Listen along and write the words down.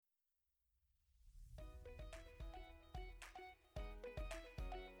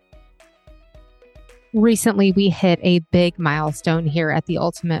Recently, we hit a big milestone here at the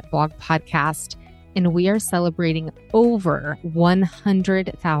Ultimate Blog Podcast, and we are celebrating over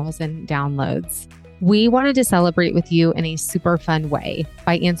 100,000 downloads. We wanted to celebrate with you in a super fun way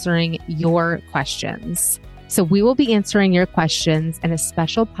by answering your questions. So we will be answering your questions in a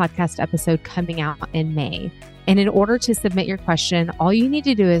special podcast episode coming out in May. And in order to submit your question, all you need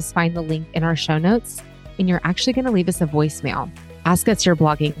to do is find the link in our show notes, and you're actually going to leave us a voicemail. Ask us your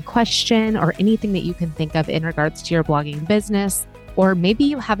blogging question or anything that you can think of in regards to your blogging business. Or maybe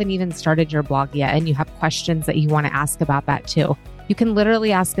you haven't even started your blog yet and you have questions that you want to ask about that too. You can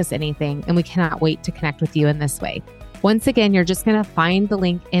literally ask us anything, and we cannot wait to connect with you in this way. Once again, you're just going to find the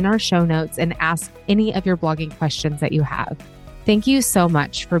link in our show notes and ask any of your blogging questions that you have. Thank you so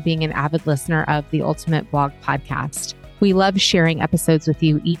much for being an avid listener of the Ultimate Blog Podcast. We love sharing episodes with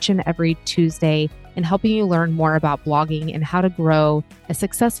you each and every Tuesday and helping you learn more about blogging and how to grow a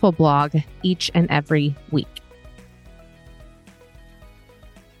successful blog each and every week.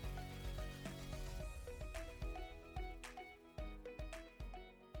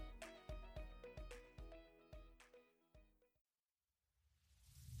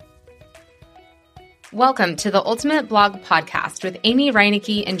 Welcome to the Ultimate Blog Podcast with Amy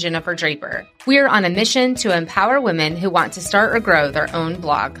Reinecke and Jennifer Draper. We are on a mission to empower women who want to start or grow their own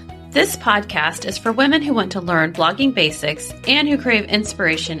blog. This podcast is for women who want to learn blogging basics and who crave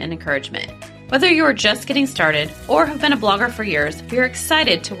inspiration and encouragement. Whether you are just getting started or have been a blogger for years, we are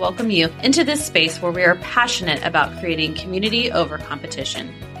excited to welcome you into this space where we are passionate about creating community over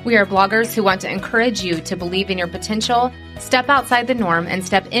competition. We are bloggers who want to encourage you to believe in your potential, step outside the norm, and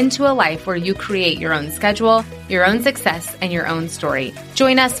step into a life where you create your own schedule, your own success, and your own story.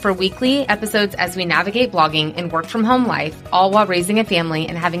 Join us for weekly episodes as we navigate blogging and work from home life, all while raising a family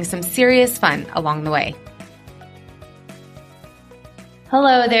and having some serious fun along the way.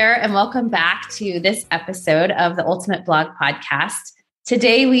 Hello there, and welcome back to this episode of the Ultimate Blog Podcast.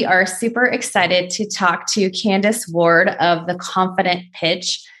 Today, we are super excited to talk to Candice Ward of The Confident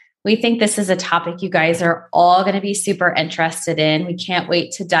Pitch. We think this is a topic you guys are all going to be super interested in. We can't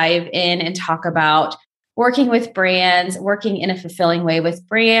wait to dive in and talk about working with brands, working in a fulfilling way with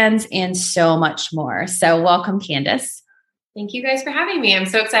brands, and so much more. So welcome, Candice. Thank you guys for having me. I'm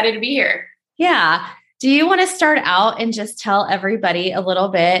so excited to be here. Yeah. Do you want to start out and just tell everybody a little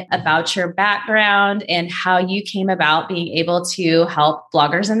bit about your background and how you came about being able to help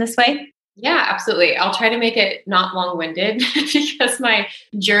bloggers in this way? Yeah, absolutely. I'll try to make it not long-winded because my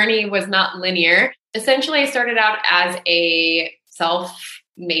journey was not linear. Essentially, I started out as a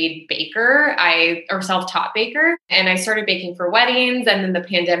self-made baker, or self-taught baker, and I started baking for weddings. And then the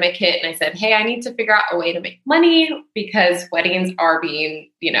pandemic hit, and I said, "Hey, I need to figure out a way to make money because weddings are being,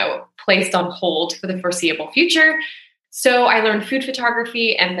 placed on hold for the foreseeable future." So I learned food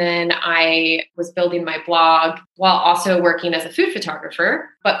photography, and then I was building my blog while also working as a food photographer.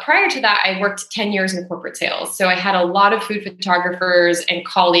 But prior to that, I worked 10 years in corporate sales. So I had a lot of food photographers and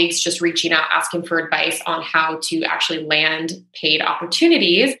colleagues just reaching out, asking for advice on how to actually land paid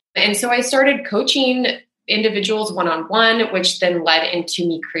opportunities. And so I started coaching individuals one-on-one, which then led into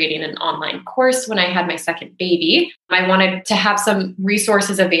me creating an online course when I had my second baby. I wanted to have some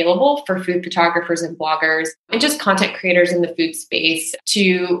resources available for food photographers and bloggers and just content creators in the food space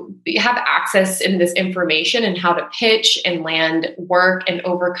to have access in this information and how to pitch and land work and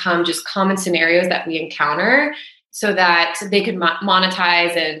overcome just common scenarios that we encounter so that they could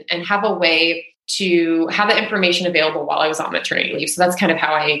monetize and have a way to have the information available while I was on maternity leave. So that's kind of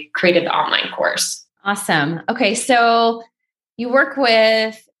how I created the online course. Awesome. Okay. So you work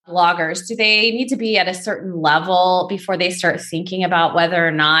with bloggers. Do they need to be at a certain level before they start thinking about whether or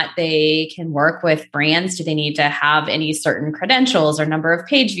not they can work with brands? Do they need to have any certain credentials or number of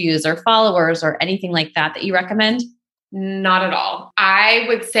page views or followers or anything like that you recommend? Not at all. I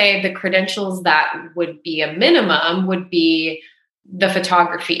would say the credentials that would be a minimum would be the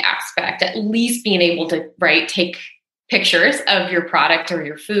photography aspect, at least being able to, take pictures of your product or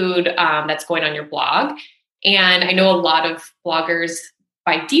your food that's going on your blog. And I know a lot of bloggers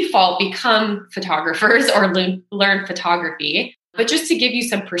by default become photographers or learn photography. But just to give you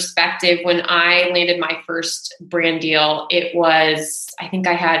some perspective, when I landed my first brand deal, I think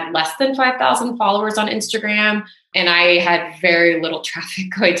I had less than 5,000 followers on Instagram, and I had very little traffic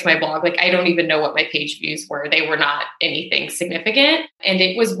going to my blog. I don't even know what my page views were. They were not anything significant. And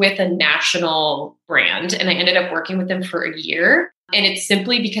it was with a national brand, and I ended up working with them for a year. And it's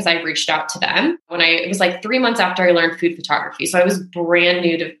simply because I reached out to them it was 3 months after I learned food photography. So I was brand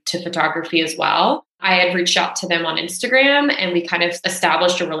new to photography as well. I had reached out to them on Instagram and we kind of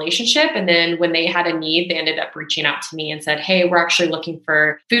established a relationship. And then when they had a need, they ended up reaching out to me and said, hey, we're actually looking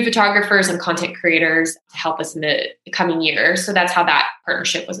for food photographers and content creators to help us in the coming year. So that's how that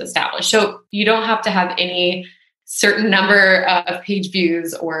partnership was established. So you don't have to have any certain number of page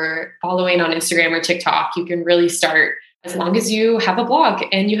views or following on Instagram or TikTok. You can really start as long as you have a blog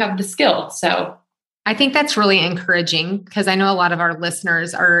and you have the skill. So I think that's really encouraging because I know a lot of our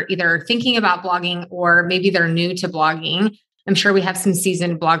listeners are either thinking about blogging or maybe they're new to blogging. I'm sure we have some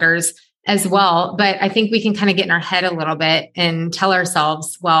seasoned bloggers as well, but I think we can kind of get in our head a little bit and tell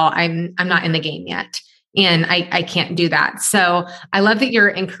ourselves, well, I'm not in the game yet. And I can't do that. So I love that you're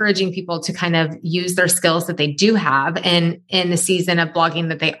encouraging people to kind of use their skills that they do have and in the season of blogging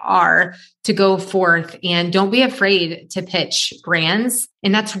that they are to go forth and don't be afraid to pitch brands.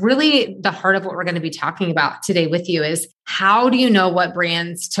 And that's really the heart of what we're going to be talking about today with you is how do you know what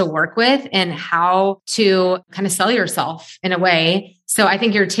brands to work with and how to kind of sell yourself in a way. So I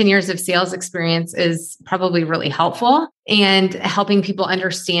think your 10 years of sales experience is probably really helpful and helping people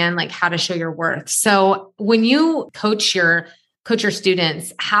understand like how to show your worth. So when you coach your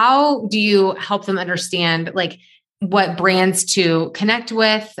students, how do you help them understand like what brands to connect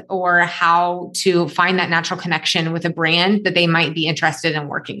with or how to find that natural connection with a brand that they might be interested in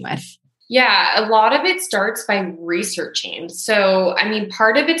working with? Yeah, a lot of it starts by researching. So, I mean,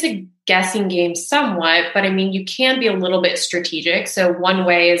 part of it's a guessing game somewhat, but I mean, you can be a little bit strategic. So one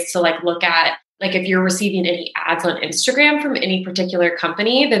way is to like look at like if you're receiving any ads on Instagram from any particular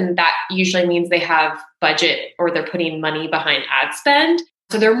company, then that usually means they have budget or they're putting money behind ad spend.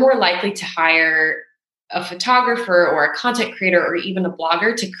 So they're more likely to hire a photographer or a content creator or even a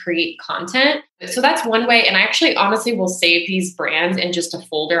blogger to create content. So that's one way. And I actually honestly will save these brands in just a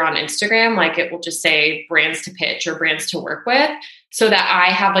folder on Instagram. Like it will just say brands to pitch or brands to work with so that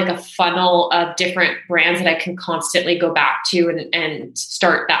I have like a funnel of different brands that I can constantly go back to and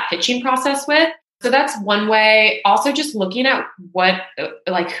start that pitching process with. So that's one way. Also just looking at what,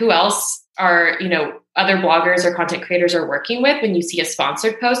 like who else are, other bloggers or content creators are working with. When you see a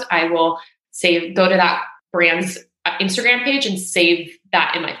sponsored post, I will go to that brand's Instagram page and save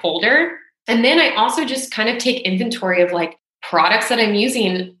that in my folder. And then I also just kind of take inventory of like products that I'm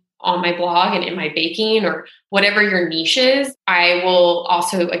using on my blog and in my baking or whatever your niche is. I will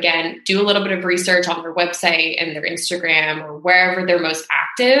also, again, do a little bit of research on their website and their Instagram or wherever they're most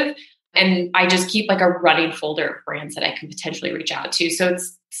active. And I just keep like a running folder of brands that I can potentially reach out to. So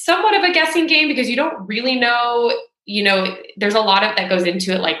it's somewhat of a guessing game because you don't really know, there's a lot of that goes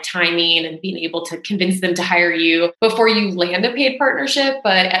into it, like timing and being able to convince them to hire you before you land a paid partnership.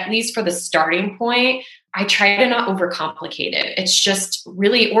 But at least for the starting point, I try to not overcomplicate it. It's just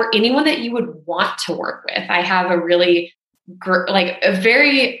really, or anyone that you would want to work with. I have a really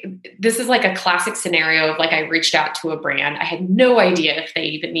this is like a classic scenario of like, I reached out to a brand. I had no idea if they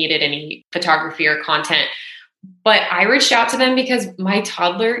even needed any photography or content, but I reached out to them because my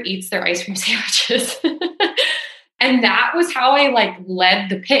toddler eats their ice cream sandwiches. And that was how I like led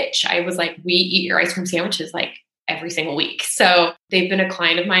the pitch. I was like, we eat your ice cream sandwiches like every single week. So they've been a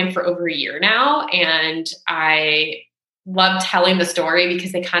client of mine for over a year now. And I love telling the story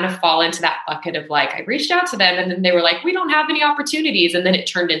because they kind of fall into that bucket of like, I reached out to them and then they were like, we don't have any opportunities. And then it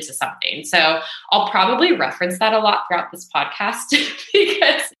turned into something. So I'll probably reference that a lot throughout this podcast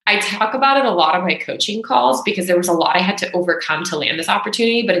because I talk about it a lot on my coaching calls because there was a lot I had to overcome to land this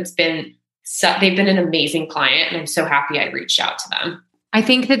opportunity, but they've been an amazing client and I'm so happy I reached out to them. I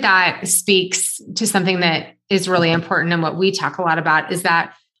think that speaks to something that is really important and what we talk a lot about is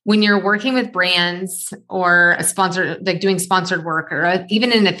that when you're working with brands or a sponsor, like doing sponsored work or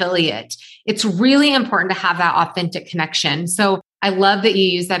even an affiliate, it's really important to have that authentic connection. So I love that you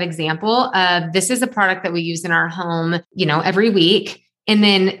use that example of this is a product that we use in our home, every week. And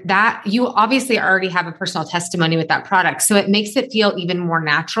then that you obviously already have a personal testimony with that product. So it makes it feel even more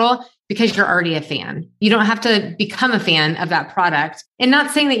natural because you're already a fan. You don't have to become a fan of that product. And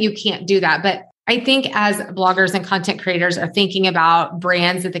not saying that you can't do that, but I think as bloggers and content creators are thinking about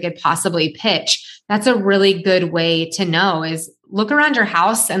brands that they could possibly pitch, that's a really good way to know is look around your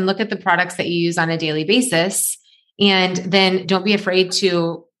house and look at the products that you use on a daily basis. And then don't be afraid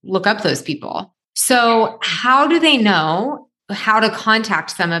to look up those people. So how do they know how to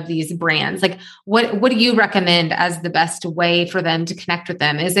contact some of these brands? Like what do you recommend as the best way for them to connect with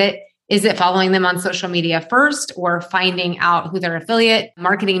them? Is it following them on social media first or finding out who their affiliate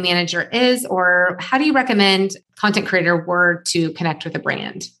marketing manager is? Or how do you recommend content creator were to connect with a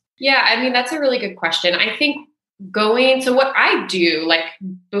brand? Yeah, I mean, that's a really good question. I think so what I do, like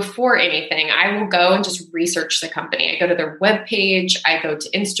before anything, I will go and just research the company. I go to their webpage, I go to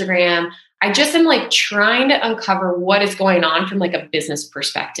Instagram, I just am like trying to uncover what is going on from like a business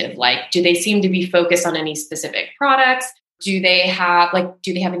perspective. Like, do they seem to be focused on any specific products? Do they have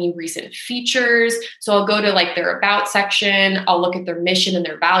any recent features? So I'll go to like their about section. I'll look at their mission and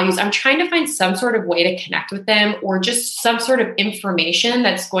their values. I'm trying to find some sort of way to connect with them, or just some sort of information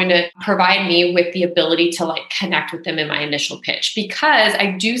that's going to provide me with the ability to like connect with them in my initial pitch. Because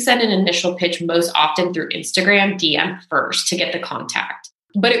I do send an initial pitch most often through Instagram DM first to get the contact.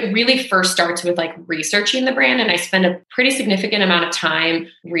 But it really first starts with like researching the brand. And I spend a pretty significant amount of time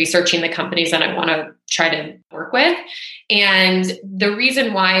researching the companies that I want to try to work with. And the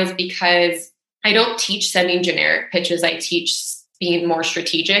reason why is because I don't teach sending generic pitches. I teach being more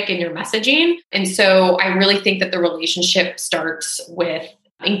strategic in your messaging. And so I really think that the relationship starts with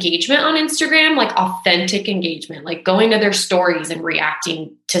engagement on Instagram, like authentic engagement, like going to their stories and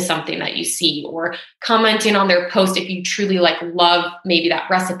reacting to something that you see, or commenting on their post if you truly like love maybe that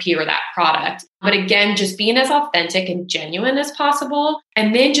recipe or that product. But again, just being as authentic and genuine as possible,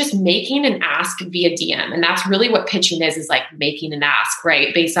 and then just making an ask via DM. And that's really what pitching is like making an ask,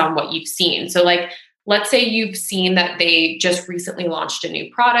 right? Based on what you've seen. So like, let's say you've seen that they just recently launched a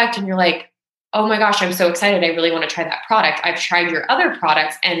new product and you're like, oh my gosh, I'm so excited. I really want to try that product. I've tried your other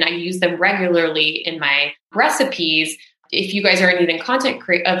products and I use them regularly in my recipes. If you guys are in even content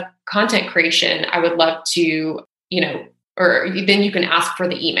creation, I would love to, or then you can ask for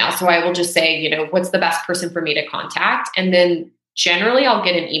the email. So I will just say, what's the best person for me to contact? And then generally I'll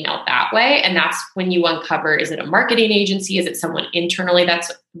get an email that way. And that's when you uncover, is it a marketing agency? Is it someone internally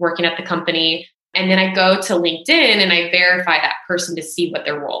that's working at the company? And then I go to LinkedIn and I verify that person to see what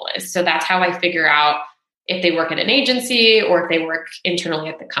their role is. So that's how I figure out if they work at an agency or if they work internally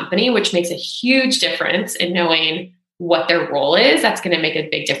at the company, which makes a huge difference in knowing what their role is. That's going to make a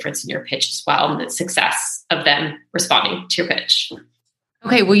big difference in your pitch as well, and the success of them responding to your pitch.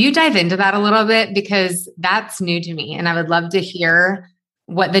 Okay, will you dive into that a little bit? Because that's new to me. And I would love to hear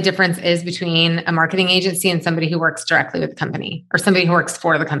what the difference is between a marketing agency and somebody who works directly with the company, or somebody who works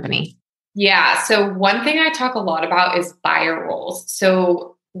for the company. Yeah. So one thing I talk a lot about is buyer roles.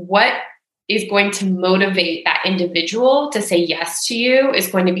 So what is going to motivate that individual to say yes to you is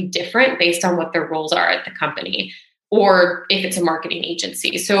going to be different based on what their roles are at the company, or if it's a marketing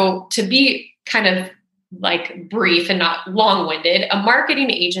agency. So to be kind of like brief and not long-winded, a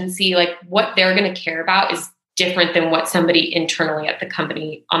marketing agency, like what they're going to care about is different than what somebody internally at the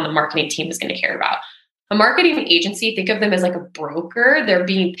company on the marketing team is going to care about. A marketing agency, think of them as like a broker. They're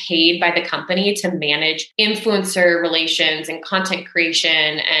being paid by the company to manage influencer relations and content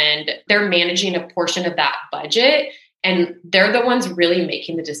creation, and they're managing a portion of that budget. And they're the ones really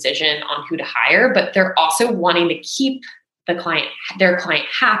making the decision on who to hire, but they're also wanting to keep their client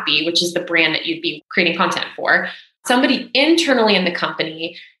happy, which is the brand that you'd be creating content for. Somebody internally in the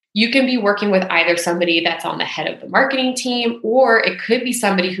company, you can be working with either somebody that's on the head of the marketing team, or it could be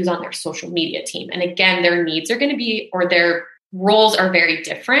somebody who's on their social media team. And again, their needs are going to be, or their roles are very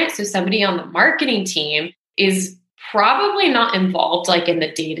different. So somebody on the marketing team is probably not involved like in the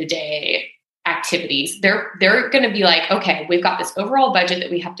day-to-day activities. They're going to be like, okay, we've got this overall budget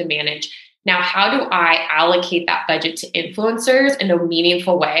that we have to manage. Now, how do I allocate that budget to influencers in a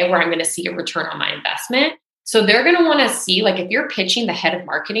meaningful way where I'm going to see a return on my investment? So they're going to want to see, like, if you're pitching the head of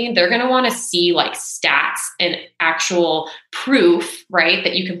marketing, they're going to want to see like stats and actual proof, right,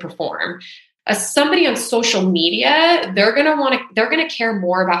 that you can perform. As somebody on social media, they're going to care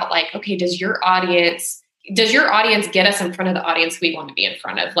more about like, okay, does your audience get us in front of the audience we want to be in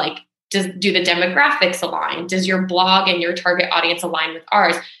front of? Like, do the demographics align? Does your blog and your target audience align with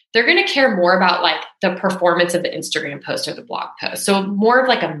ours? They're going to care more about like the performance of the Instagram post or the blog post. So more of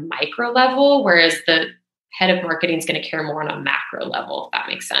like a micro level, whereas the head of marketing is going to care more on a macro level, if that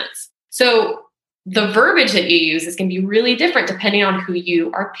makes sense. So the verbiage that you use is going to be really different depending on who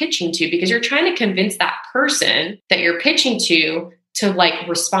you are pitching to, because you're trying to convince that person that you're pitching to like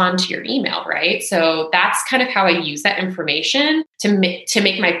respond to your email, right? So that's kind of how I use that information to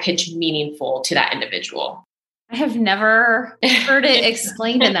make my pitch meaningful to that individual. I have never heard it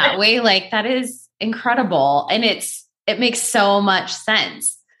explained in that way. Like, that is incredible. And it makes so much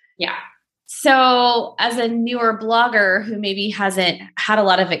sense. Yeah. So as a newer blogger who maybe hasn't had a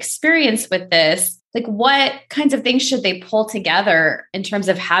lot of experience with this, like what kinds of things should they pull together in terms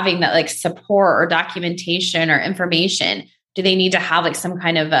of having that like support or documentation or information? Do they need to have like some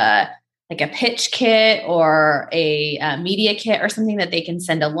kind of a pitch kit or a media kit or something that they can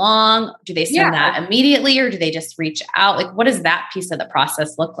send along? Do they send that immediately, or do they just reach out? Like, what does that piece of the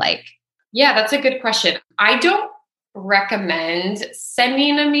process look like? Yeah, that's a good question. I don't recommend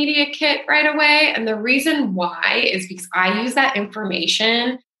sending a media kit right away. And the reason why is because I use that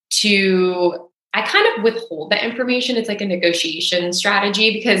information I kind of withhold that information. It's like a negotiation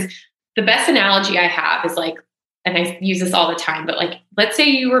strategy, because the best analogy I have is like, and I use this all the time, but like, let's say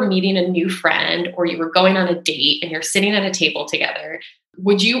you were meeting a new friend or you were going on a date and you're sitting at a table together.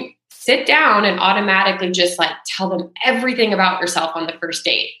 Would you sit down and automatically just like tell them everything about yourself on the first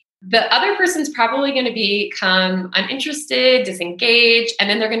date? The other person's probably going to become uninterested, disengaged, and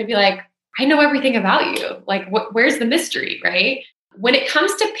then they're going to be like, I know everything about you. Like, where's the mystery, right? When it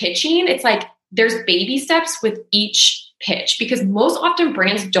comes to pitching, it's like there's baby steps with each pitch, because most often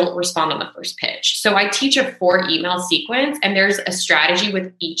brands don't respond on the first pitch. So I teach a 4 email sequence, and there's a strategy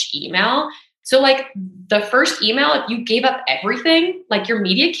with each email. So like the first email, if you gave up everything, like your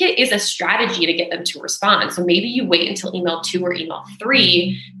media kit is a strategy to get them to respond. So maybe you wait until email 2 or email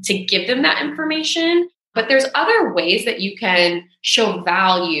 3 to give them that information. But there's other ways that you can show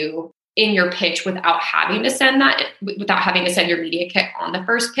value in your pitch without having to send your media kit on the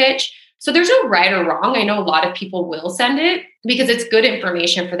first pitch. So there's no right or wrong. I know a lot of people will send it because it's good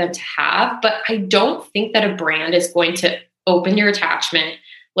information for them to have, but I don't think that a brand is going to open your attachment,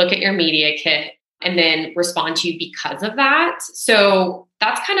 look at your media kit, and then respond to you because of that. So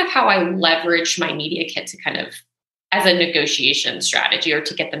that's kind of how I leverage my media kit to kind of as a negotiation strategy or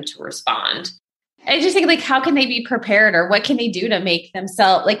to get them to respond. I just think like, how can they be prepared, or what can they do to make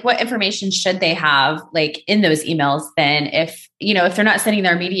themselves, like what information should they have like in those emails then? If they're not sending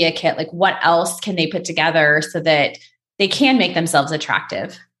their media kit, like what else can they put together so that they can make themselves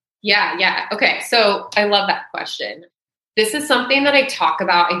attractive? Yeah. Okay. So I love that question. This is something that I talk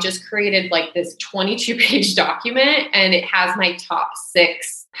about. I just created like this 22-page document, and it has my top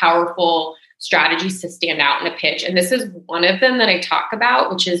 6 powerful strategies to stand out in a pitch. And this is one of them that I talk about,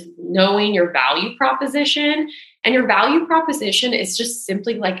 which is knowing your value proposition. And your value proposition is just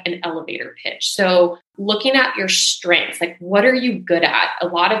simply like an elevator pitch. So looking at your strengths, like what are you good at? A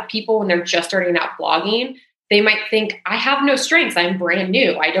lot of people, when they're just starting out blogging, they might think, I have no strengths. I'm brand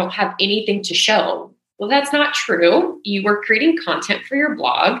new. I don't have anything to show. Well, that's not true. You were creating content for your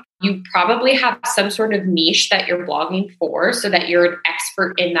blog. You probably have some sort of niche that you're blogging for so that you're an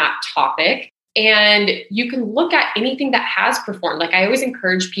expert in that topic. And you can look at anything that has performed. Like I always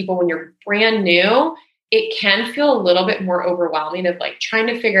encourage people, when you're brand new, it can feel a little bit more overwhelming of like trying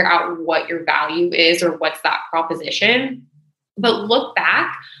to figure out what your value is or what's that proposition. But look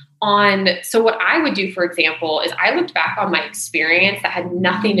back on, so what I would do, for example, is I looked back on my experience that had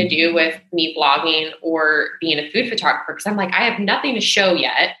nothing to do with me blogging or being a food photographer, because I'm like, I have nothing to show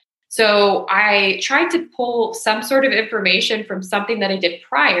yet. So I tried to pull some sort of information from something that I did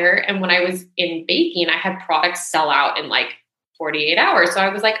prior. And when I was in baking, I had products sell out in like 48 hours. So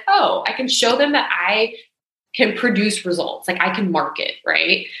I was like, oh, I can show them that I can produce results. Like I can market,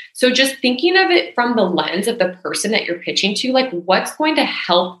 right? So just thinking of it from the lens of the person that you're pitching to, like what's going to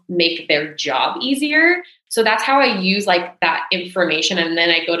help make their job easier. So that's how I use like that information. And then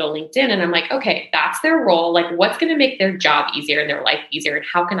I go to LinkedIn and I'm like, okay, that's their role. Like what's going to make their job easier and their life easier? And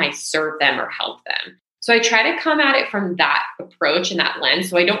how can I serve them or help them? So I try to come at it from that approach and that lens.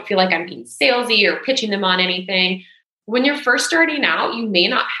 So I don't feel like I'm being salesy or pitching them on anything. When you're first starting out, you may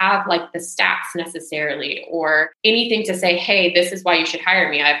not have like the stats necessarily or anything to say, hey, this is why you should hire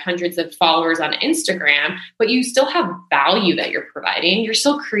me. I have hundreds of followers on Instagram, but you still have value that you're providing. You're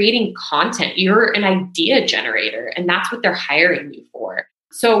still creating content. You're an idea generator, and that's what they're hiring you for.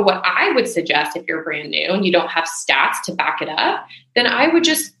 So what I would suggest if you're brand new and you don't have stats to back it up, then I would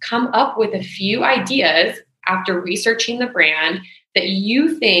just come up with a few ideas after researching the brand that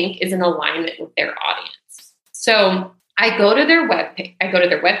you think is in alignment with their audience. So I go to their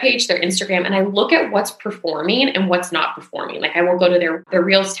webpage, their Instagram, and I look at what's performing and what's not performing. Like I will go to their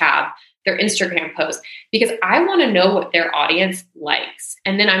Reels tab, their Instagram post, because I want to know what their audience likes.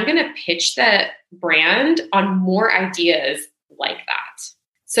 And then I'm going to pitch the brand on more ideas like that.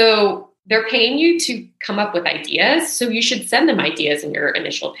 So they're paying you to come up with ideas. So you should send them ideas in your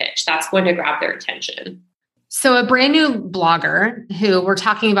initial pitch. That's going to grab their attention. So a brand new blogger who we're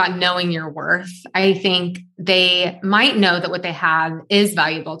talking about knowing your worth, I think they might know that what they have is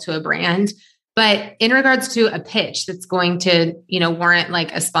valuable to a brand, but in regards to a pitch that's going to, warrant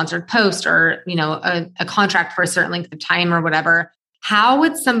like a sponsored post or, a contract for a certain length of time or whatever, how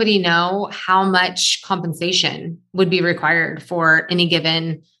would somebody know how much compensation would be required for any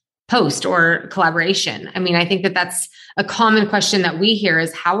given post or collaboration? I mean, I think that that's a common question that we hear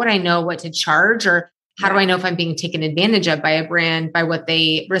is how would I know what to charge, or how do I know if I'm being taken advantage of by a brand by what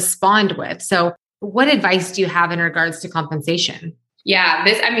they respond with? So what advice do you have in regards to compensation? Yeah,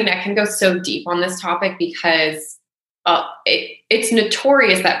 I can go so deep on this topic because it's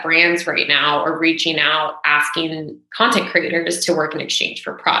notorious that brands right now are reaching out, asking content creators to work in exchange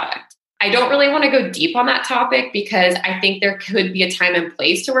for product. I don't really want to go deep on that topic because I think there could be a time and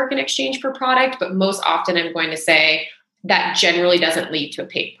place to work in exchange for product, but most often I'm going to say that generally doesn't lead to a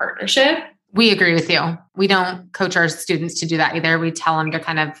paid partnership. We agree with you. We don't coach our students to do that either. We tell them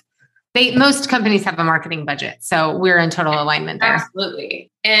to most companies have a marketing budget. So we're in total alignment there.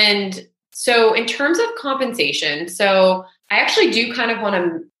 Absolutely. And so in terms of compensation, so I actually do kind of want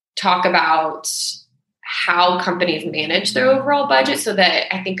to talk about how companies manage their overall budget so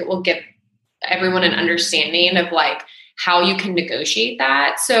that I think it will give everyone an understanding of like how you can negotiate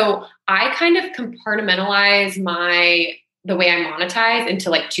that. So I kind of compartmentalize the way I monetize into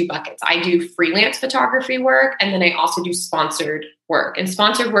like two buckets. I do freelance photography work, and then I also do sponsored work. And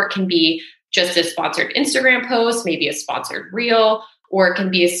sponsored work can be just a sponsored Instagram post, maybe a sponsored reel, or it can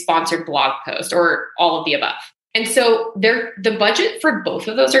be a sponsored blog post, or all of the above. And so the budget for both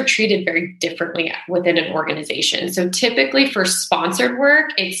of those are treated very differently within an organization. So typically for sponsored work,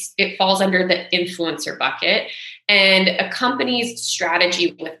 it falls under the influencer bucket. And a company's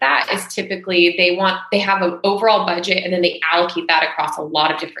strategy with that is typically they have an overall budget, and then they allocate that across a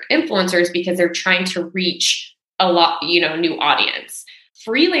lot of different influencers because they're trying to reach a lot, new audience.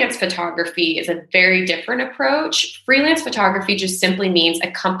 Freelance photography is a very different approach. Freelance photography just simply means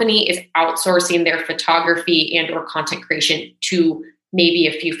a company is outsourcing their photography and or content creation to maybe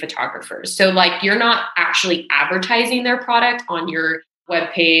a few photographers. So like you're not actually advertising their product on your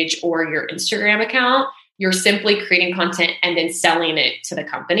webpage or your Instagram account. You're simply creating content and then selling it to the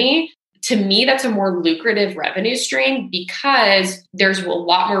company. To me, that's a more lucrative revenue stream because there's a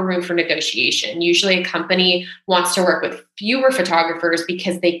lot more room for negotiation. Usually a company wants to work with fewer photographers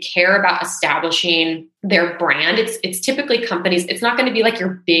because they care about establishing their brand. It's typically companies, it's not going to be like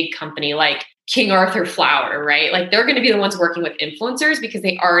your big company like King Arthur Flower, right? Like they're going to be the ones working with influencers because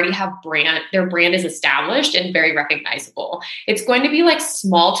they already have their brand is established and very recognizable. It's going to be like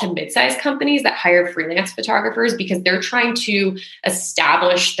small to mid-sized companies that hire freelance photographers because they're trying to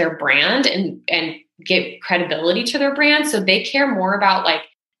establish their brand and give credibility to their brand. So they care more about like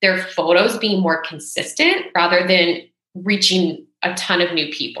their photos being more consistent rather than reaching a ton of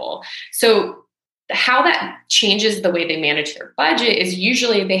new people. So how that changes the way they manage their budget is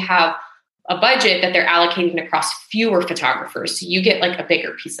usually they have a budget that they're allocating across fewer photographers. So you get like a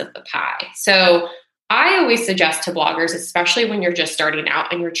bigger piece of the pie. So I always suggest to bloggers, especially when you're just starting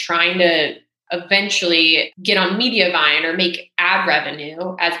out and you're trying to eventually get on Mediavine or make ad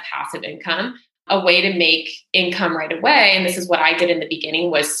revenue as passive income, a way to make income right away. And this is what I did in the beginning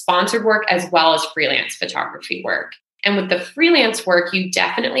was sponsored work as well as freelance photography work. And with the freelance work, you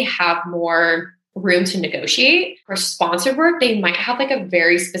definitely have more room to negotiate. For sponsored work, they might have like a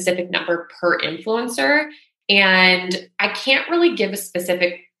very specific number per influencer. And I can't really give a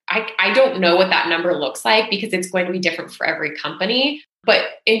specific, I don't know what that number looks like because it's going to be different for every company. But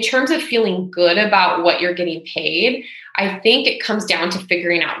in terms of feeling good about what you're getting paid, I think it comes down to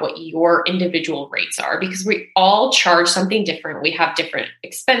figuring out what your individual rates are because we all charge something different. We have different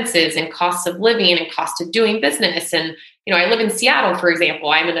expenses and costs of living and cost of doing business. And, I live in Seattle, for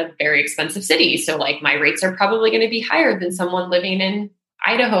example. I'm in a very expensive city. So like my rates are probably going to be higher than someone living in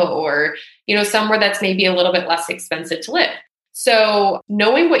Idaho or, somewhere that's maybe a little bit less expensive to live. So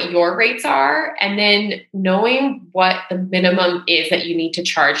knowing what your rates are and then knowing what the minimum is that you need to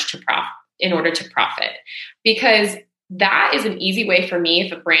charge to profit in order to profit, because that is an easy way for me.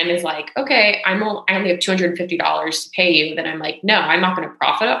 If a brand is like, okay, I only have $250 to pay you, then I'm like, no, I'm not going to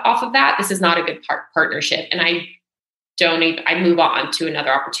profit off of that. This is not a good partnership. And I move on to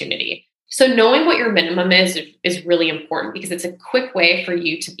another opportunity. So knowing what your minimum is really important because it's a quick way for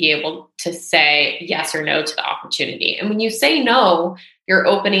you to be able to say yes or no to the opportunity. And when you say no, you're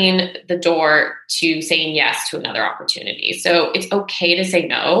opening the door to saying yes to another opportunity. So it's okay to say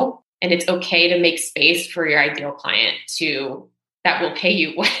no, and it's okay to make space for your ideal client that will pay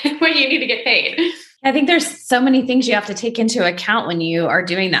you what you need to get paid. I think there's so many things you have to take into account when you are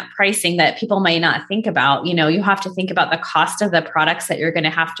doing that pricing that people may not think about. You have to think about the cost of the products that you're going to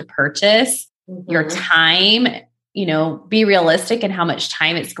have to purchase, your time, be realistic in how much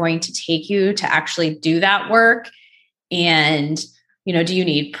time it's going to take you to actually do that work. And, do you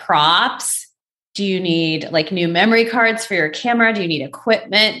need props? Do you need like new memory cards for your camera? Do you need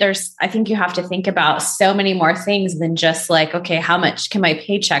equipment? I think you have to think about so many more things than just like, okay, how much can my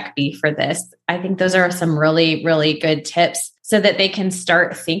paycheck be for this? I think those are some really, really good tips so that they can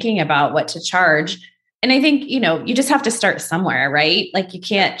start thinking about what to charge. And I think, you just have to start somewhere, right? Like you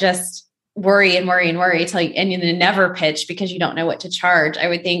can't just worry and you never pitch because you don't know what to charge. I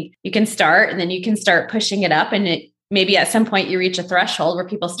would think you can start and then you can start pushing it up and maybe at some point you reach a threshold where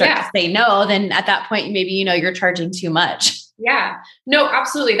people start to say no, then at that point, maybe, you're charging too much. Yeah, no,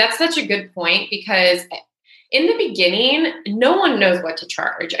 absolutely. That's such a good point because in the beginning, no one knows what to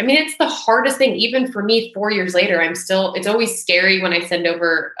charge. I mean, it's the hardest thing. Even for me, 4 years later, it's always scary when I send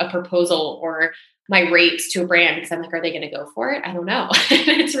over a proposal or my rates to a brand because I'm like, are they going to go for it? I don't know.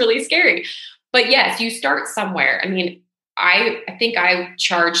 It's really scary. But yes, you start somewhere. I mean, I think I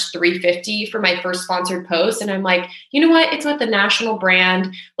charged $350 for my first sponsored post. And I'm like, you know what? It's with the national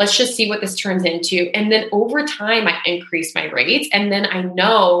brand. Let's just see what this turns into. And then over time, I increased my rates. And then I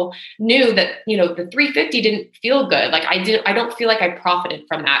knew that, the $350 didn't feel good. Like I don't feel like I profited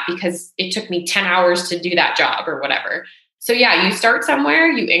from that because it took me 10 hours to do that job or whatever. So yeah, you start somewhere,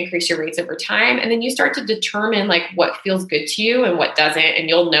 you increase your rates over time, and then you start to determine like what feels good to you and what doesn't. And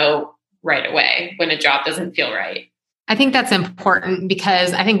you'll know right away when a job doesn't feel right. I think that's important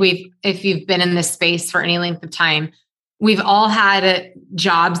because I think if you've been in this space for any length of time, we've all had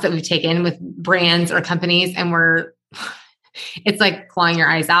jobs that we've taken with brands or companies and it's like clawing your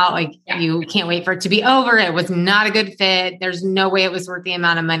eyes out. Like you can't wait for it to be over. It was not a good fit. There's no way it was worth the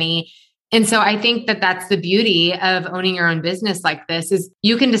amount of money. And so I think that that's the beauty of owning your own business like this is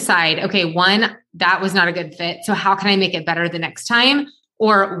you can decide, okay, one, that was not a good fit. So how can I make it better the next time?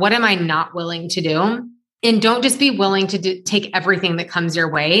 Or what am I not willing to do? And don't just be willing to take everything that comes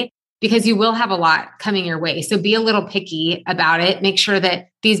your way because you will have a lot coming your way. So be a little picky about it. Make sure that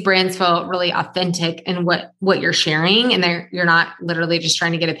these brands feel really authentic in what you're sharing. And you're not literally just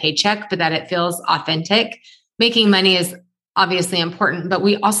trying to get a paycheck, but that it feels authentic. Making money is obviously important, but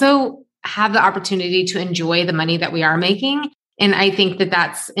we also have the opportunity to enjoy the money that we are making. And I think that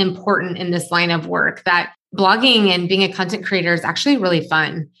that's important in this line of work, that blogging and being a content creator is actually really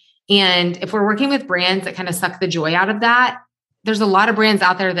fun. And if we're working with brands that kind of suck the joy out of that, there's a lot of brands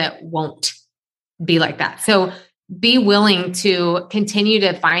out there that won't be like that. So be willing to continue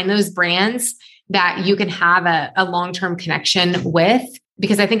to find those brands that you can have a long-term connection with,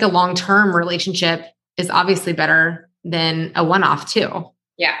 because I think a long-term relationship is obviously better than a one-off too.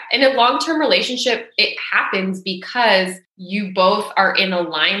 Yeah. In a long-term relationship, it happens because you both are in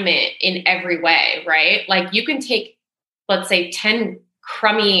alignment in every way, right? Like you can take, let's say 10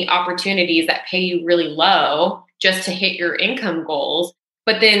 crummy opportunities that pay you really low just to hit your income goals.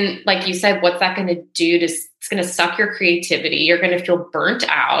 But then, like you said, what's that going to do? It's going to suck your creativity. You're going to feel burnt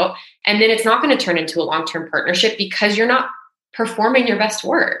out. And then it's not going to turn into a long-term partnership because you're not performing your best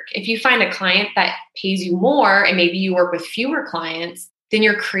work. If you find a client that pays you more and maybe you work with fewer clients, then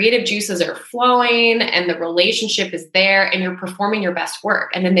your creative juices are flowing and the relationship is there and you're performing your best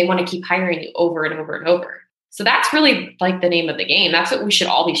work. And then they want to keep hiring you over and over and over. So that's really like the name of the game. That's what we should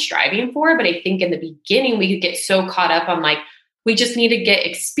all be striving for. But I think in the beginning, we could get so caught up on like, we just need to get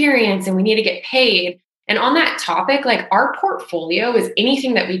experience and we need to get paid. And on that topic, like our portfolio is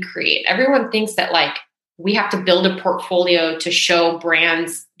anything that we create. Everyone thinks that like we have to build a portfolio to show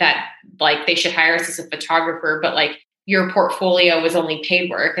brands that like they should hire us as a photographer, but like your portfolio is only paid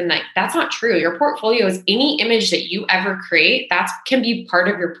work. And like, that's not true. Your portfolio is any image that you ever create, that can be part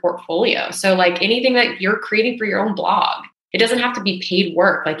of your portfolio. So like anything that you're creating for your own blog, it doesn't have to be paid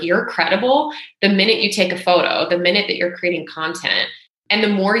work. Like you're credible the minute you take a photo, the minute that you're creating content. And the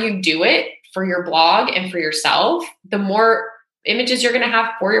more you do it for your blog and for yourself, the more images you're going to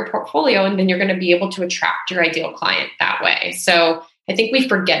have for your portfolio. And then you're going to be able to attract your ideal client that way. So I think we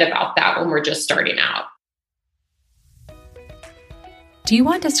forget about that when we're just starting out. Do you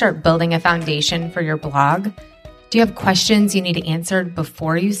want to start building a foundation for your blog? Do you have questions you need answered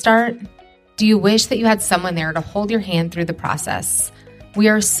before you start? Do you wish that you had someone there to hold your hand through the process? We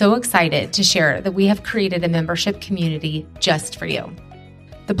are so excited to share that we have created a membership community just for you.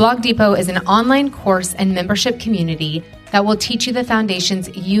 The Blog Depot is an online course and membership community that will teach you the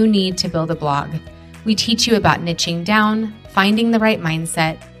foundations you need to build a blog. We teach you about niching down, finding the right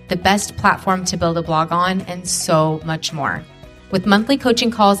mindset, the best platform to build a blog on, and so much more. With monthly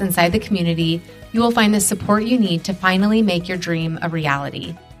coaching calls inside the community, you will find the support you need to finally make your dream a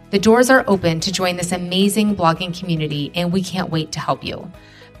reality. The doors are open to join this amazing blogging community, and we can't wait to help you.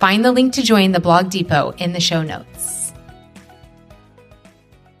 Find the link to join the Blog Depot in the show notes.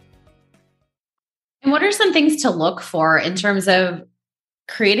 And what are some things to look for in terms of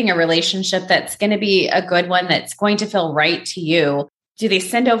creating a relationship that's going to be a good one, that's going to feel right to you? Do they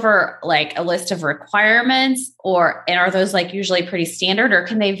send over like a list of requirements and are those like usually pretty standard, or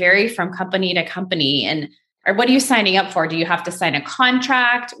can they vary from company to company? And or what are you signing up for? Do you have to sign a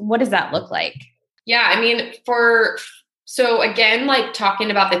contract? What does that look like? Yeah, I mean, so again, like talking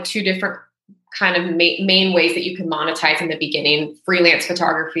about the two different kind of main ways that you can monetize in the beginning, freelance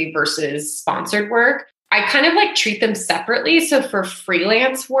photography versus sponsored work. I kind of like treat them separately. So for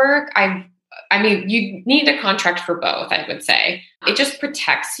freelance work, I mean, you need a contract for both, I would say. It just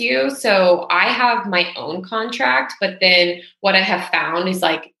protects you. So I have my own contract, but then what I have found is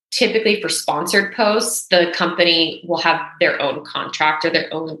like typically for sponsored posts, the company will have their own contract or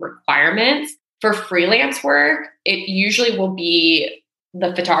their own requirements. For freelance work, it usually will be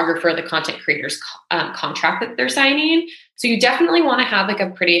the photographer, the content creator's contract that they're signing. So you definitely want to have like a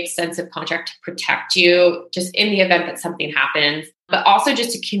pretty extensive contract to protect you just in the event that something happens, but also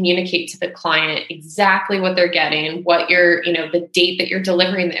just to communicate to the client exactly what they're getting, what you're, the date that you're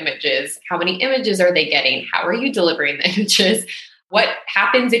delivering the images, how many images are they getting? How are you delivering the images? What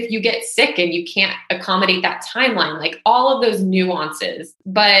happens if you get sick and you can't accommodate that timeline? Like all of those nuances.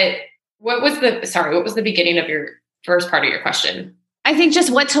 But what was the beginning of your first part of your question? I think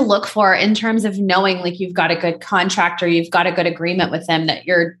just what to look for in terms of knowing like you've got a good contract or you've got a good agreement with them that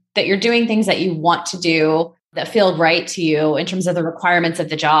you're doing things that you want to do that feel right to you in terms of the requirements of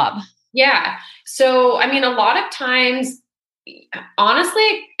the job. Yeah. So, I mean, a lot of times,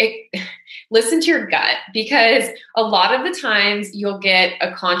 honestly, listen to your gut, because a lot of the times you'll get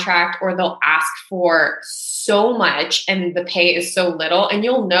a contract or they'll ask for so much and the pay is so little. And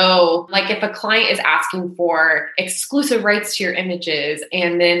you'll know, like if a client is asking for exclusive rights to your images,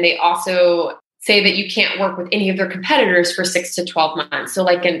 and then they also say that you can't work with any of their competitors for 6 to 12 months. So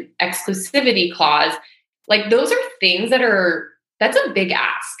like an exclusivity clause, like those are things that's a big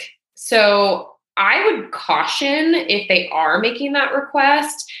ask. So I would caution if they are making that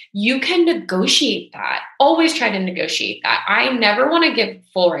request, you can negotiate that. Always try to negotiate that. I never want to give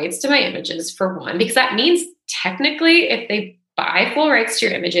full rights to my images for one, because that means technically if they buy full rights to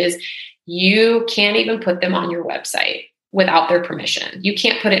your images, you can't even put them on your website without their permission. You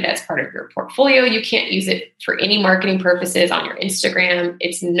can't put it as part of your portfolio. You can't use it for any marketing purposes on your Instagram.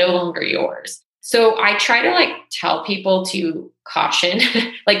 It's no longer yours. So I try to like tell people to caution,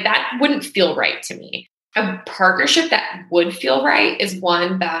 like that wouldn't feel right to me. A partnership that would feel right is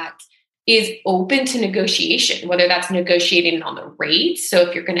one that is open to negotiation, whether that's negotiating on the rate. So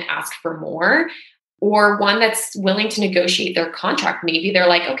if you're going to ask for more, or one that's willing to negotiate their contract. Maybe they're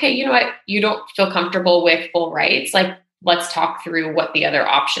like, okay, you know what? You don't feel comfortable with full rights. Like, let's talk through what the other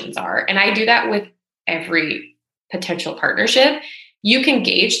options are. And I do that with every potential partnership. You can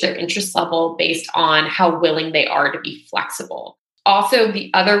gauge their interest level based on how willing they are to be flexible. Also,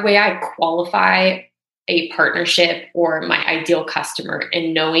 the other way I qualify a partnership or my ideal customer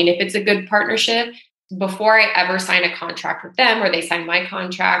and knowing if it's a good partnership, before I ever sign a contract with them or they sign my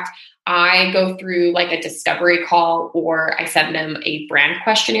contract, I go through like a discovery call, or I send them a brand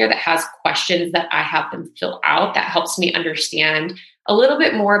questionnaire that has questions that I have them fill out that helps me understand a little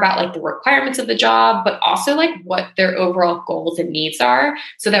bit more about like the requirements of the job, but also like what their overall goals and needs are,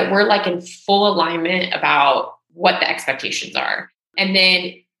 so that we're like in full alignment about what the expectations are. And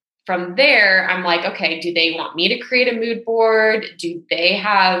then from there, I'm like, okay, do they want me to create a mood board? Do they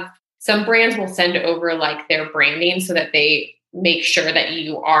have, some brands will send over like their branding so that they make sure that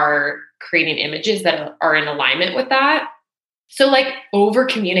you are creating images that are in alignment with that. So like over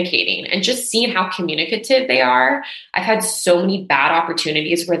communicating and just seeing how communicative they are. I've had so many bad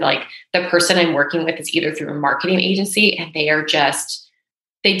opportunities where like the person I'm working with is either through a marketing agency and they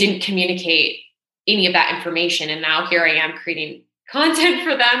didn't communicate any of that information. And now here I am creating content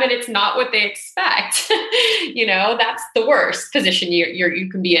for them and it's not what they expect. That's the worst position you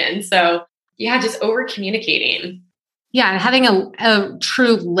can be in. So yeah, just over communicating. Yeah. And having a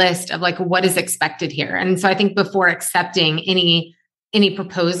true list of like what is expected here. And so I think before accepting any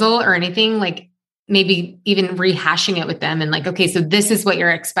proposal or anything, like maybe even rehashing it with them and like, okay, so this is what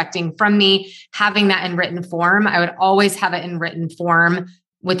you're expecting from me, having that in written form. I would always have it in written form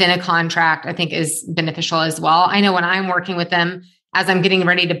within a contract, I think is beneficial as well. I know when I'm working with them, as I'm getting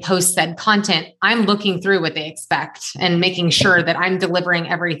ready to post said content, I'm looking through what they expect and making sure that I'm delivering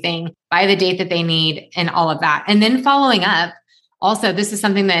everything by the date that they need and all of that. And then following up, also, this is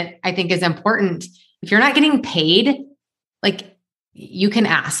something that I think is important. If you're not getting paid, like you can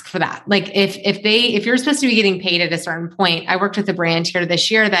ask for that. Like if you're supposed to be getting paid at a certain point, I worked with a brand here this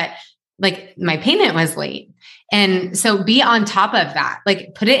year that like my payment was late. And so be on top of that,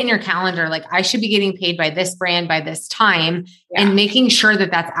 like put it in your calendar. Like I should be getting paid by this brand by this time, and making sure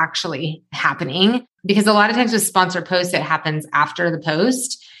that that's actually happening, because a lot of times with sponsored posts, it happens after the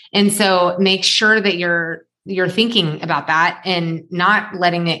post. And so make sure that you're thinking about that and not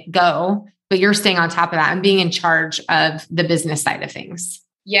letting it go, but you're staying on top of that and being in charge of the business side of things.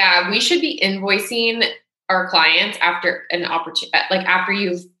 Yeah. We should be invoicing our clients after an opportunity, like after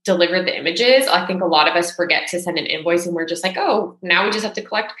you've delivered the images, I think a lot of us forget to send an invoice and we're just like, oh, now we just have to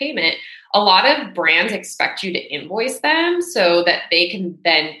collect payment. A lot of brands expect you to invoice them so that they can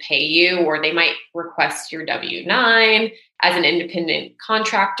then pay you, or they might request your W-9 as an independent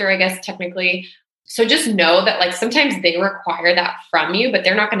contractor, I guess, technically. So just know that like sometimes they require that from you, but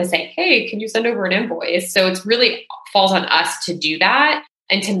they're not going to say, hey, can you send over an invoice? So it's really falls on us to do that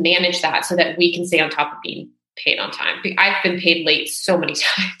and to manage that so that we can stay on top of being paid on time. I've been paid late so many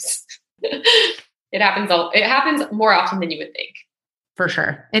times. It happens more often than you would think. For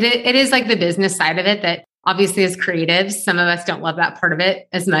sure. It is like the business side of it that obviously as creatives, some of us don't love that part of it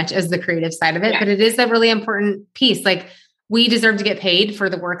as much as the creative side of it, but it is a really important piece. Like we deserve to get paid for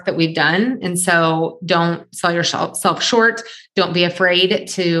the work that we've done. And so don't sell yourself short. Don't be afraid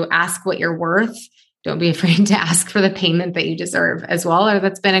to ask what you're worth. Don't be afraid to ask for the payment that you deserve as well, or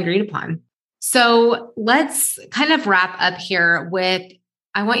that's been agreed upon. So let's kind of wrap up here with,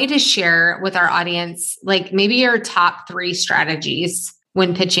 I want you to share with our audience, like maybe your top 3 strategies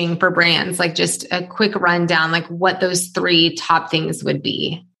when pitching for brands, like just a quick rundown, like what those 3 top things would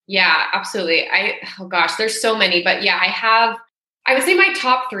be. Yeah, absolutely. Oh gosh, there's so many, but yeah, I would say my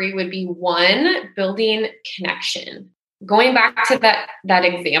top 3 would be 1, building connection. Going back to that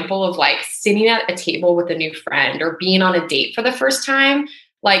example of like sitting at a table with a new friend or being on a date for the first time,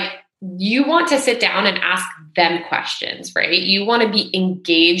 like you want to sit down and ask them questions, right? You want to be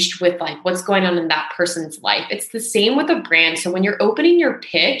engaged with like what's going on in that person's life. It's the same with a brand. So when you're opening your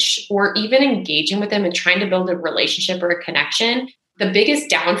pitch or even engaging with them and trying to build a relationship or a connection, the biggest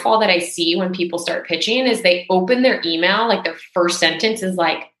downfall that I see when people start pitching is they open their email, like their first sentence is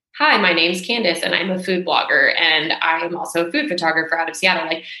like, hi, my name's Candice and I'm a food blogger and I'm also a food photographer out of Seattle,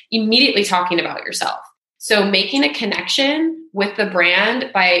 like immediately talking about yourself. So making a connection with the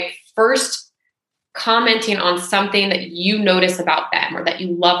brand by first commenting on something that you notice about them or that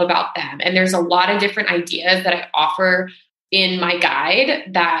you love about them. And there's a lot of different ideas that I offer in my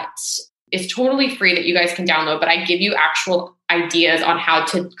guide that is totally free that you guys can download, but I give you actual ideas on how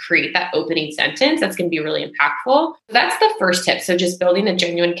to create that opening sentence that's going to be really impactful. That's the first tip. So just building a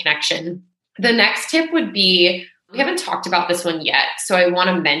genuine connection. The next tip would be, we haven't talked about this one yet, so I want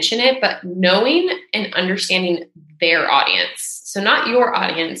to mention it, but knowing and understanding their audience. So not your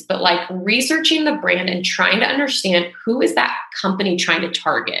audience, but like researching the brand and trying to understand who is that company trying to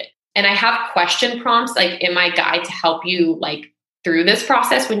target. And I have question prompts like in my guide to help you like through this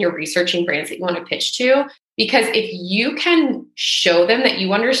process when you're researching brands that you want to pitch to. Because if you can show them that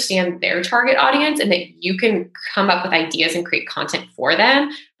you understand their target audience and that you can come up with ideas and create content for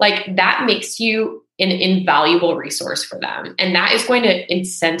them, like that makes you an invaluable resource for them. And that is going to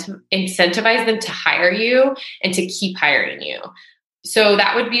incentivize them to hire you and to keep hiring you. So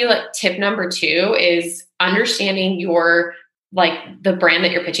that would be like tip number 2 is understanding the brand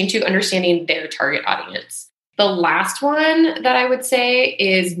that you're pitching to, understanding their target audience. The last one that I would say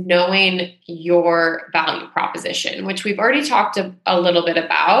is knowing your value proposition, which we've already talked a little bit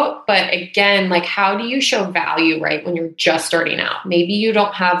about. But again, like how do you show value, right? When you're just starting out, maybe you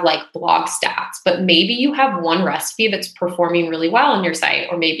don't have like blog stats, but maybe you have one recipe that's performing really well on your site,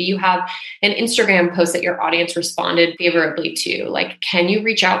 or maybe you have an Instagram post that your audience responded favorably to. Like, can you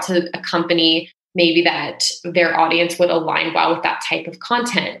reach out to a company maybe that their audience would align well with that type of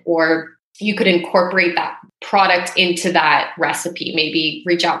content, or you could incorporate that product into that recipe, maybe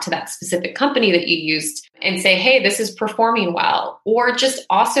reach out to that specific company that you used and say, hey, this is performing well. Or just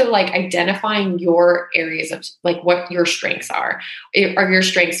also like identifying your areas of like what your strengths are. Are your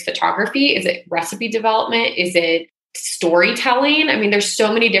strengths photography? Is it recipe development? Is it storytelling? I mean, there's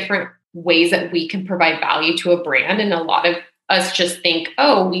so many different ways that we can provide value to a brand. And a lot of us just think,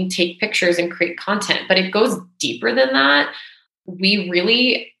 oh, we take pictures and create content, but it goes deeper than that.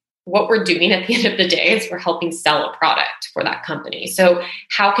 What we're doing at the end of the day is we're helping sell a product for that company. So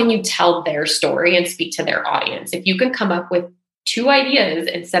how can you tell their story and speak to their audience? If you can come up with 2 ideas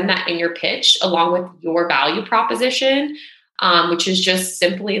and send that in your pitch along with your value proposition, which is just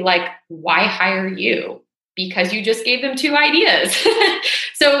simply like, why hire you? Because you just gave them 2 ideas.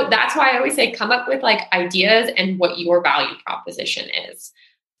 So that's why I always say, come up with like ideas and what your value proposition is.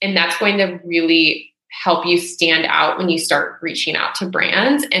 And that's going to really help you stand out when you start reaching out to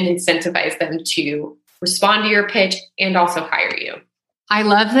brands and incentivize them to respond to your pitch and also hire you. I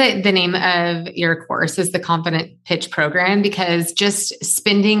love that the name of your course is the Confident Pitch Program, because just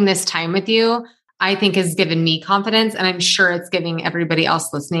spending this time with you, I think has given me confidence. And I'm sure it's giving everybody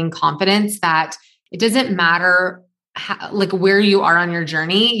else listening confidence that it doesn't matter like where you are on your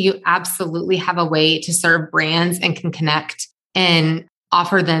journey, you absolutely have a way to serve brands and can connect and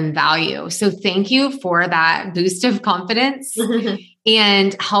offer them value. So thank you for that boost of confidence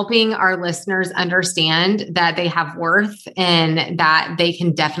and helping our listeners understand that they have worth and that they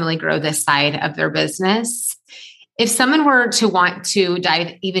can definitely grow this side of their business. If someone were to want to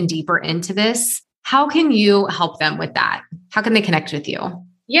dive even deeper into this, how can you help them with that? How can they connect with you?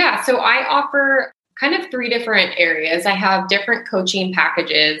 Yeah, so I offer kind of 3 different areas. I have different coaching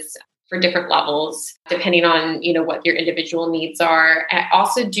packages for different levels, depending on, what your individual needs are. I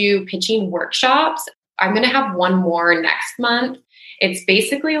also do pitching workshops. I'm going to have one more next month. It's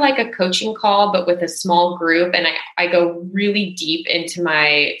basically like a coaching call, but with a small group. And I go really deep into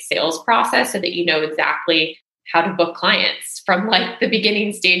my sales process so that you know exactly how to book clients from like the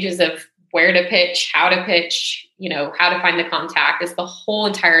beginning stages of where to pitch, how to pitch, how to find the contact. It's the whole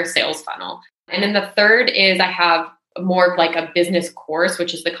entire sales funnel. And then the third is I have more of like a business course,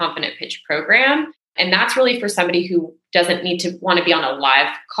 which is the Confident Pitch program. And that's really for somebody who doesn't want to be on a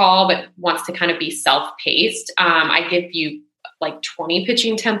live call, but wants to kind of be self-paced. I give you like 20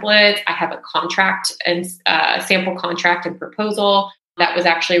 pitching templates. I have a contract and sample contract and proposal that was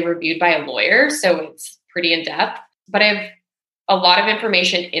actually reviewed by a lawyer. So it's pretty in-depth, but I have a lot of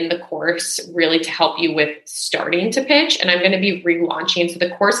information in the course really to help you with starting to pitch. And I'm going to be relaunching. So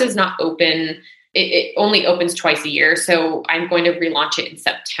the course is not open. It only opens twice a year. So I'm going to relaunch it in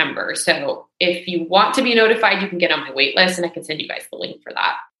September. So if you want to be notified, you can get on my wait list and I can send you guys the link for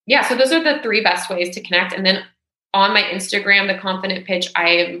that. Yeah. So those are the 3 best ways to connect. And then on my Instagram, The Confident Pitch, I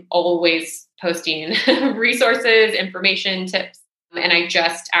am always posting resources, information, tips. And I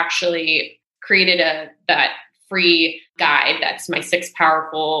just actually created that free guide. That's my 6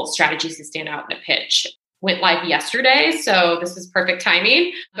 powerful strategies to stand out in a pitch. Went live yesterday. So this is perfect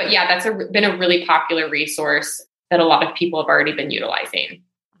timing. But yeah, that's been a really popular resource that a lot of people have already been utilizing.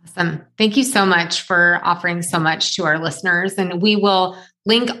 Awesome. Thank you so much for offering so much to our listeners. And we will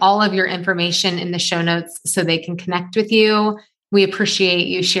link all of your information in the show notes so they can connect with you. We appreciate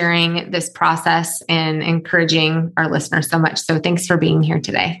you sharing this process and encouraging our listeners so much. So thanks for being here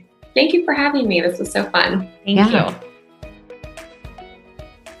today. Thank you for having me. This was so fun. Thank you.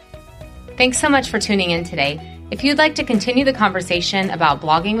 Thanks so much for tuning in today. If you'd like to continue the conversation about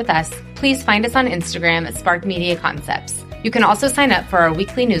blogging with us, please find us on Instagram at Spark Media Concepts. You can also sign up for our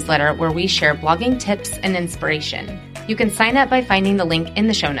weekly newsletter where we share blogging tips and inspiration. You can sign up by finding the link in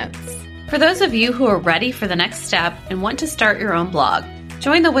the show notes. For those of you who are ready for the next step and want to start your own blog,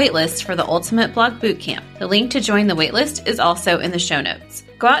 join the waitlist for the Ultimate Blog Bootcamp. The link to join the waitlist is also in the show notes.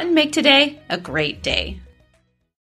 Go out and make today a great day.